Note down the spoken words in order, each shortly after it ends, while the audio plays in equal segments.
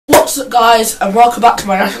What's up guys, and welcome back to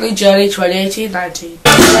my National League journey 2018-19.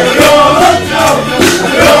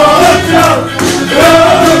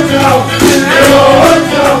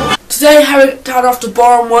 Today Harrogate Town off to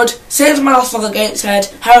Boreham Wood. Same as my last vlog at Gateshead,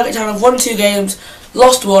 Harrogate Town have won 2 games,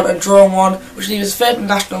 lost 1 and drawn 1, which leaves us 3rd in the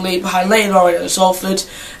National League behind Leighton Orient and Salford.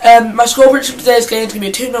 My score prediction for today's game is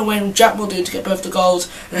going to be a 2-0 win with Jack Muldoon to get both the goals,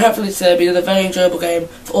 and hopefully today will be another very enjoyable game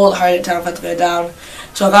for all the Harrogate Town fans to go down.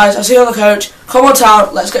 So guys, I'll see you on the coach. Come on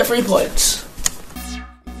Town, let's get 3 points.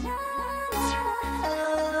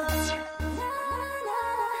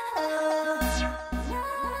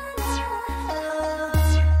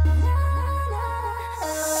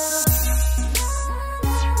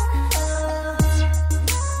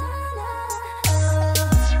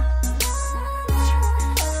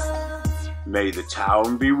 May the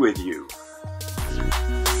town be with you.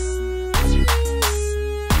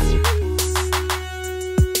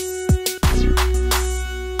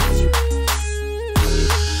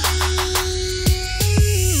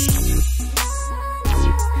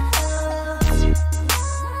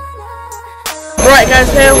 Right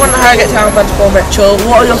guys, here we're on the Harrogate Town fans for Mitchell.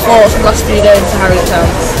 What are your thoughts on the last few games to Harrogate Town?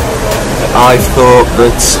 I thought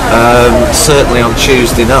that certainly on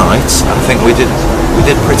Tuesday night, I think we did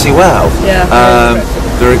pretty well. Yeah.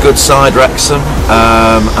 They're a good side, Wrexham,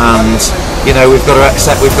 and you know we've got to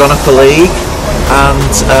accept we've gone up a league,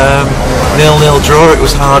 and 0-0 draw. It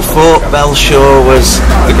was hard fought. Belshaw was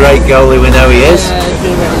the great goalie we know he is,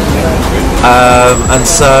 and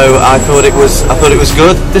so I thought it was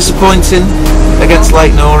good. Disappointing against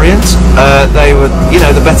Leighton Orient. They were, you know,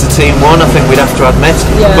 the better team won. I think we'd have to admit.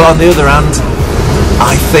 Yeah. But on the other hand,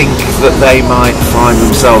 I think that they might find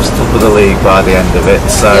themselves top of the league by the end of it,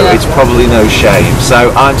 so it's probably no shame. So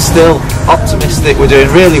I'm still optimistic. We're doing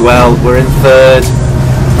really well. We're in 3rd.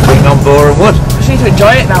 Bring on Boreham Wood. We need to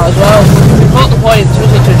enjoy it now as well. We've got the points, we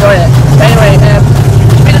need to enjoy it. Anyway,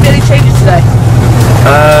 been any changes today?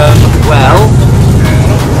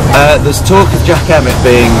 There's talk of Jack Emmett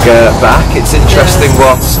being back. It's interesting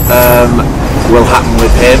what will happen with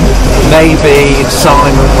him. Maybe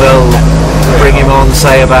Simon will bring him on,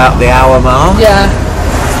 say about the hour mark. Yeah.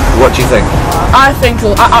 What do you think? I think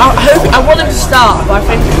I want him to start, but I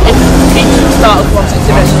think if he can start for 60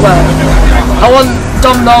 minutes as well. I want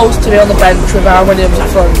Dom Knowles to be on the bench with Aaron Williams up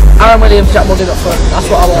front. Aaron Williams, Jack Muldoon up front. That's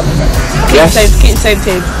what I want. Keep the same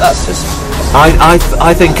team. That's just.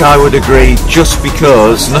 I think I would agree, just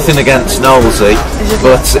because nothing against Knowlesy,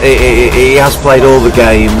 but he has played all the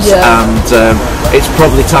games, and it's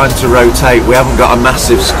probably time to rotate. We haven't got a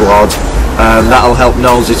massive squad. That'll help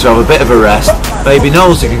Knowlesy to have a bit of a rest. Maybe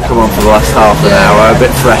Knowlesy can come on for the last half an hour, a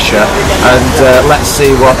bit fresher, and let's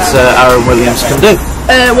see what Aaron Williams can do.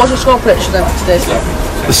 What's your score prediction then for today's game?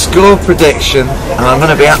 The score prediction, and I'm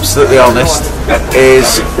going to be absolutely honest,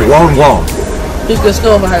 is 1-1. Who's going to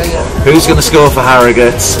score for Harrogate? Who's going to score for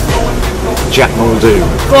Harrogate? Jack Muldoon.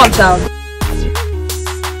 Go on, Town.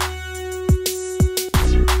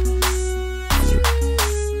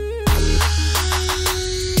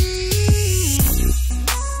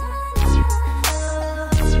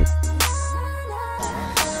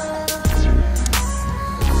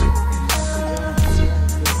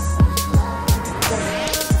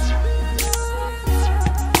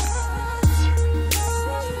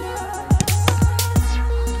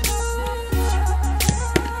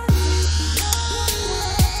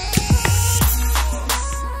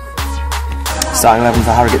 Starting 11 for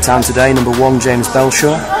Harrogate Town today: number 1 James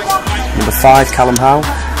Belshaw, number 5 Callum Howe,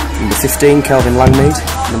 number 15 Kelvin Langmead,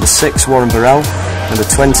 number 6 Warren Burrell, number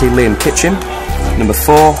 20 Liam Kitchen, number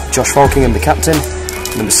 4 Josh Falkingham the captain,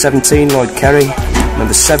 number 17 Lloyd Kerry,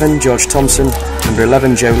 number 7 George Thompson, number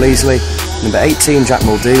 11 Joe Leasley, number 18 Jack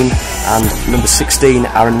Muldoon, and number 16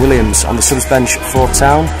 Aaron Williams. On the subs bench for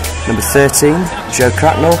Town: number 13 Joe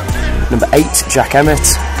Cracknell, number 8 Jack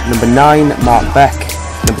Emmett, number 9 Mark Beck,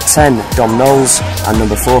 number 10 Dom Knowles, and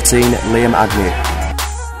number 14 Liam Agnew.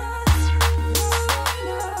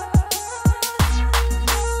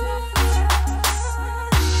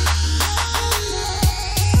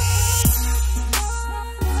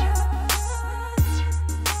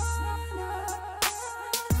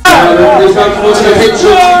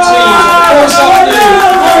 Go,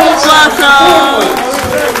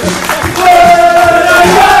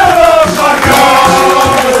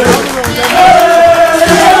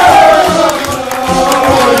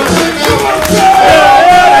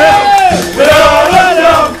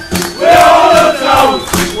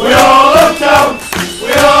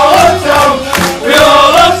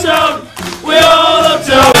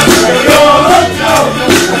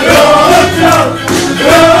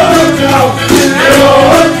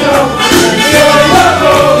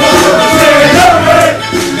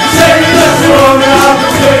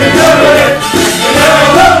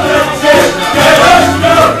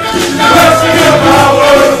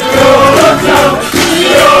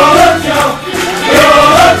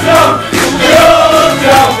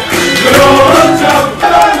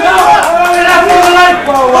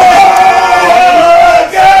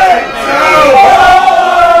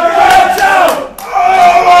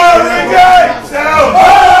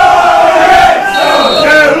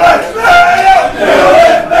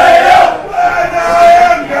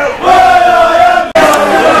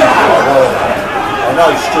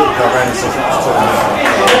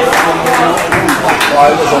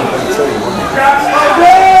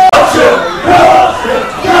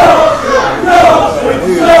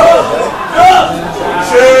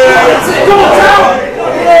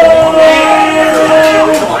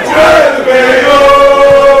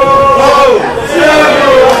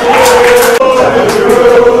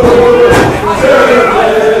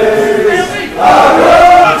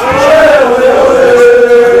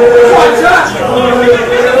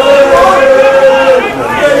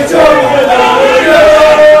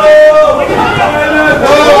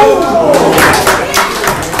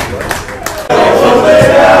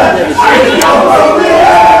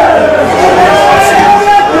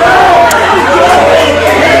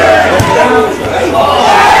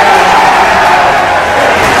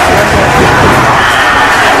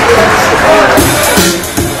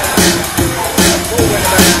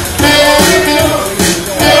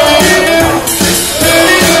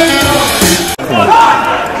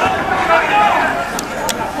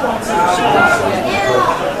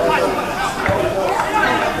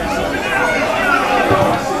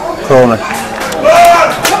 corner.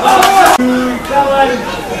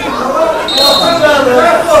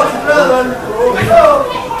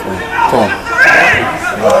 Come on.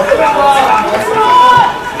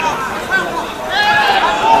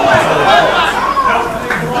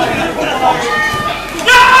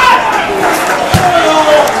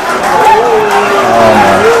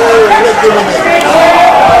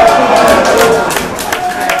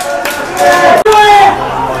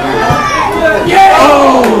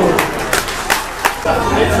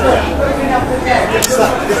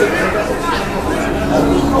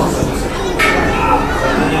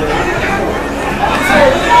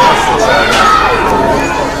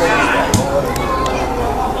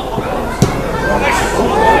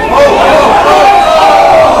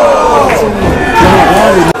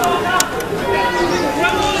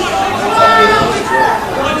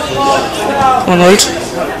 Come on, Lloyd.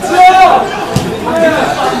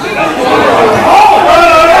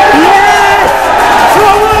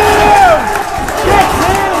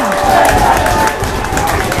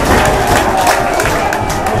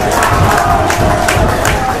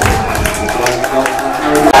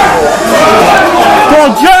 Go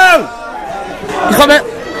on, Joe! You got it?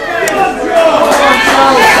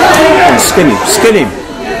 Skin him, skin him.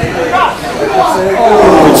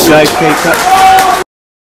 Good save, keeper.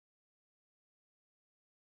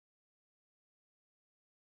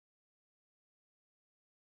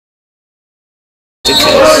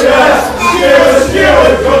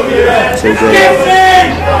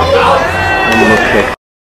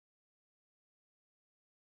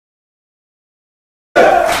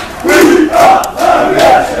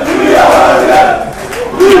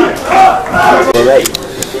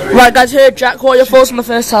 Right guys, here Jack, what are your thoughts on the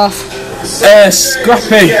first half?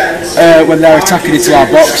 Scrappy when they're attacking into our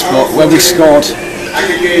box, but when we scored,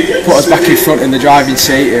 put us back in front in the driving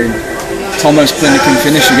seat, and it's almost clinical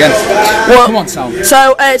finish again. Well, come on, Town.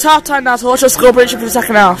 So it's half time now, so what's your score prediction for the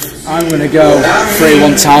second half? I'm going to go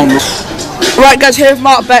 3-1 Town. Right guys, here's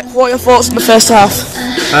Mark Beck, what are your thoughts on the first half? It's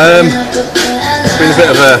been a bit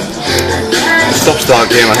of a stop-start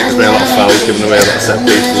game. I think there's been a lot of fouls, giving away a lot of set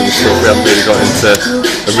pieces and stuff. We haven't really got into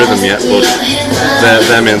a rhythm yet, but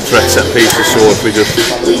their main threat set pieces, so if we just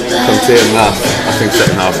contain that, I think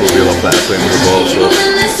second half will be a lot better playing with the ball, so I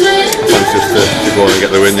fancy us to go on and get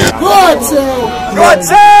the win, yeah. Right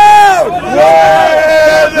Town!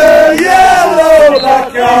 Wear the yellow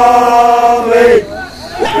like army!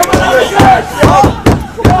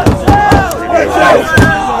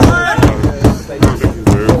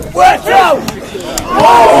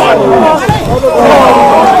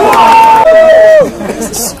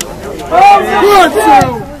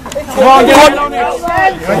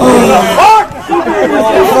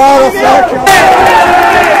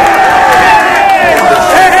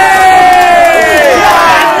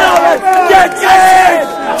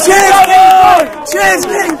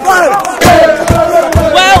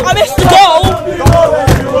 Well, I missed the goal.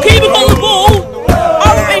 Keeper got the ball.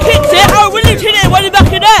 Aaron kicked it. Aaron Williams hit it and went it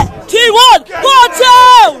back in net. 2-1. Go on,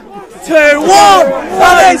 Town! 2-1!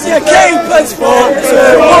 And it's your keeper's fault!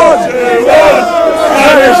 2-1!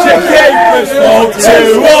 And it's your keeper's fault!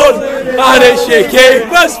 2-1! And it's your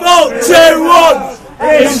keeper's fault! 2-1!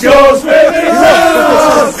 He scores with his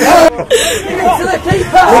hands!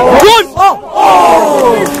 Good! Come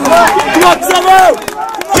on, Tomo!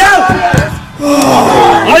 Go!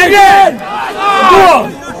 And again! Go on!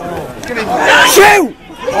 Shoot!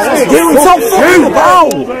 Give him some food! Go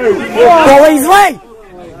easily!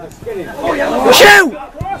 Shoot!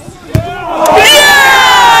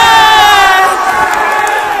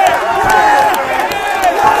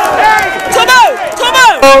 Tomo!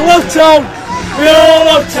 We all love Town! We all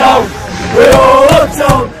love Town! We all love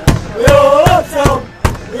Town! We all love Town!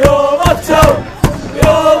 We all love Town! We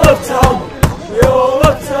all love Town! We all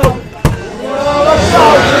love Town! We all love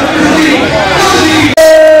Town!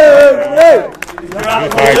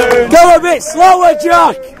 Go a bit slower,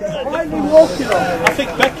 Jack! I think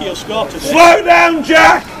Becky will score today. Slow down,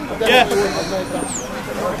 Jack! Yeah.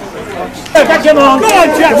 Come on! Go on,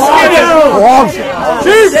 Jack! One,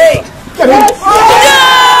 two, come on!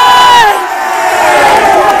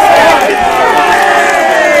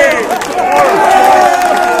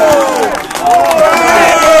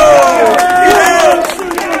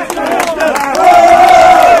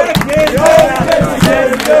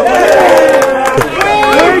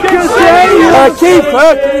 Keeper,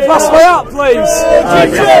 can you pass my hat, please?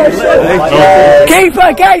 Keeper,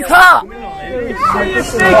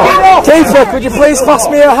 Keeper, could you please pass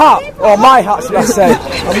me a hat? Or my hat, should I say?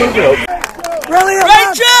 Brilliant,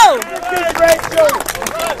 Rachel!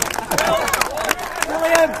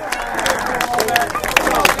 Brilliant!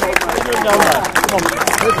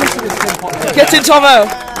 Get in, Tomo!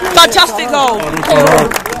 Fantastic goal!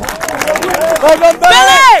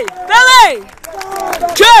 Billy! Billy!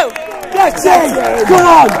 Joe! Get in! Come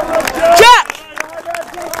on! Jack!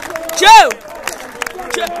 Joe!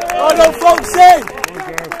 Oh no, Foxy!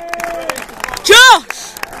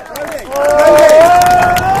 Josh!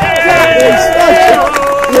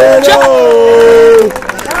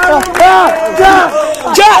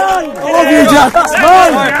 Jack! I love you, Jack! That's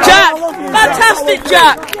mine! Jack! Fantastic,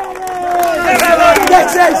 Jack!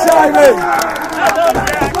 Get in, Simon!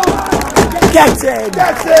 Get in!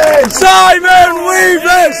 Get in! Simon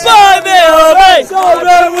Weavers! Simon!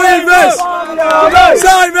 Simon Weavers!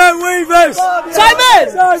 Simon Weavers! Simon!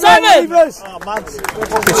 Simon! Weavers!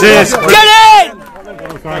 Cheers! Get in!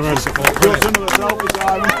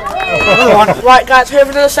 Right guys, here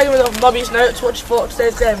for another segment of Bobby's Notes. What's your thought of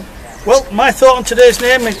today's game? Well, my thought on today's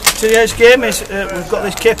game is we've got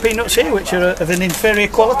these KP nuts here, which are of an inferior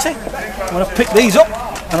quality. I'm going to pick these up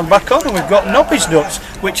and I'm back on, and we've got Nobby's nuts,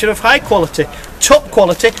 which are of high quality, top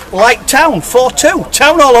quality, like Town 4-2.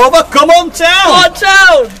 Town all over. Come on, Town! On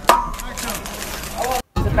Town!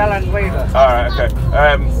 Alright, okay.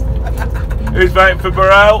 Who's voting for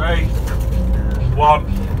Burrell? Me. One.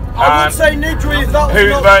 I would say Nidri if that was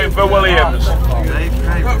Who's voting for Williams?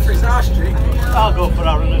 I'll go for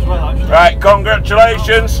Aaron as well, actually. Right,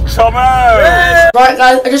 congratulations, Tomo! Right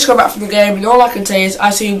guys, I just got back from the game and all I can say is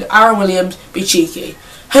I've seen Aaron Williams be cheeky.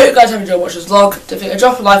 Hope you guys have enjoyed watching this vlog. Don't forget to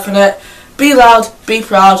drop a like on it. Be loud, be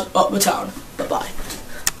proud, up the town. Bye bye.